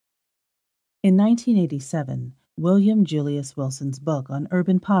In 1987, William Julius Wilson's book on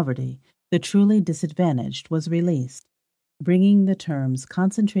urban poverty, The Truly Disadvantaged, was released, bringing the terms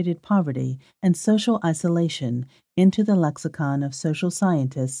concentrated poverty and social isolation into the lexicon of social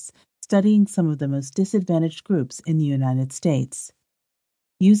scientists studying some of the most disadvantaged groups in the United States.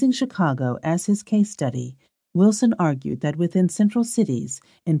 Using Chicago as his case study, Wilson argued that within central cities,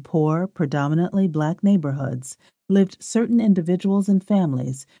 in poor, predominantly black neighborhoods, lived certain individuals and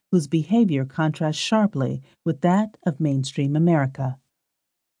families whose behavior contrasts sharply with that of mainstream America.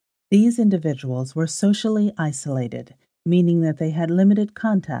 These individuals were socially isolated, meaning that they had limited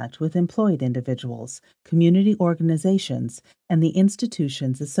contact with employed individuals, community organizations, and the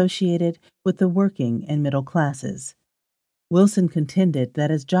institutions associated with the working and middle classes. Wilson contended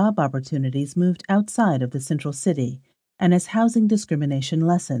that as job opportunities moved outside of the central city and as housing discrimination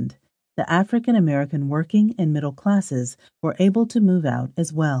lessened, the African American working and middle classes were able to move out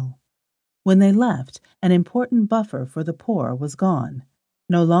as well. When they left, an important buffer for the poor was gone.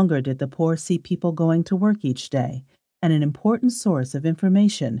 No longer did the poor see people going to work each day, and an important source of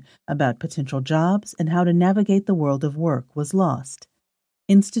information about potential jobs and how to navigate the world of work was lost.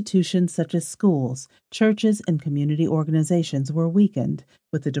 Institutions such as schools, churches, and community organizations were weakened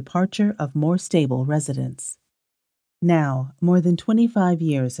with the departure of more stable residents. Now, more than 25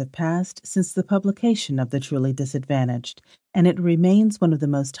 years have passed since the publication of The Truly Disadvantaged, and it remains one of the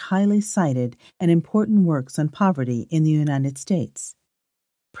most highly cited and important works on poverty in the United States.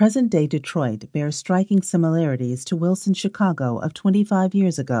 Present-day Detroit bears striking similarities to Wilson's Chicago of 25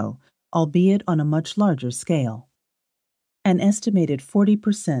 years ago, albeit on a much larger scale. An estimated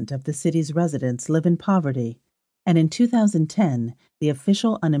 40% of the city's residents live in poverty, and in 2010, the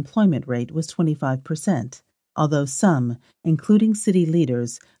official unemployment rate was 25%, although some, including city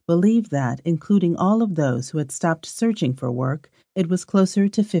leaders, believe that, including all of those who had stopped searching for work, it was closer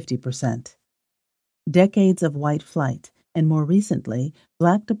to 50%. Decades of white flight, and more recently,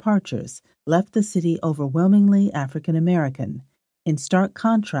 black departures, left the city overwhelmingly African American, in stark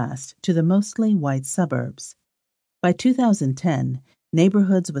contrast to the mostly white suburbs. By 2010,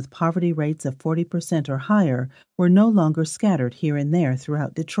 neighborhoods with poverty rates of 40% or higher were no longer scattered here and there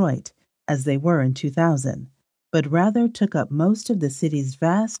throughout Detroit, as they were in 2000, but rather took up most of the city's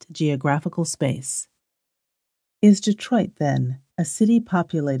vast geographical space. Is Detroit, then, a city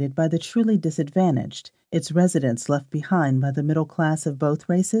populated by the truly disadvantaged, its residents left behind by the middle class of both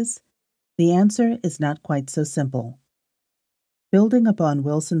races? The answer is not quite so simple. Building upon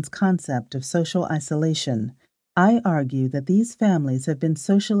Wilson's concept of social isolation, I argue that these families have been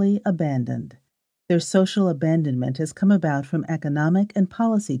socially abandoned. Their social abandonment has come about from economic and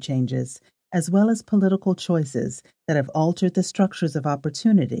policy changes, as well as political choices that have altered the structures of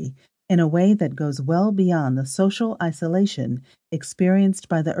opportunity in a way that goes well beyond the social isolation experienced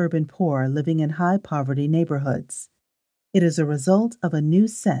by the urban poor living in high-poverty neighborhoods. It is a result of a new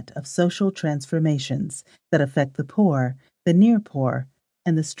set of social transformations that affect the poor, the near poor,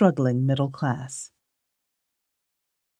 and the struggling middle class.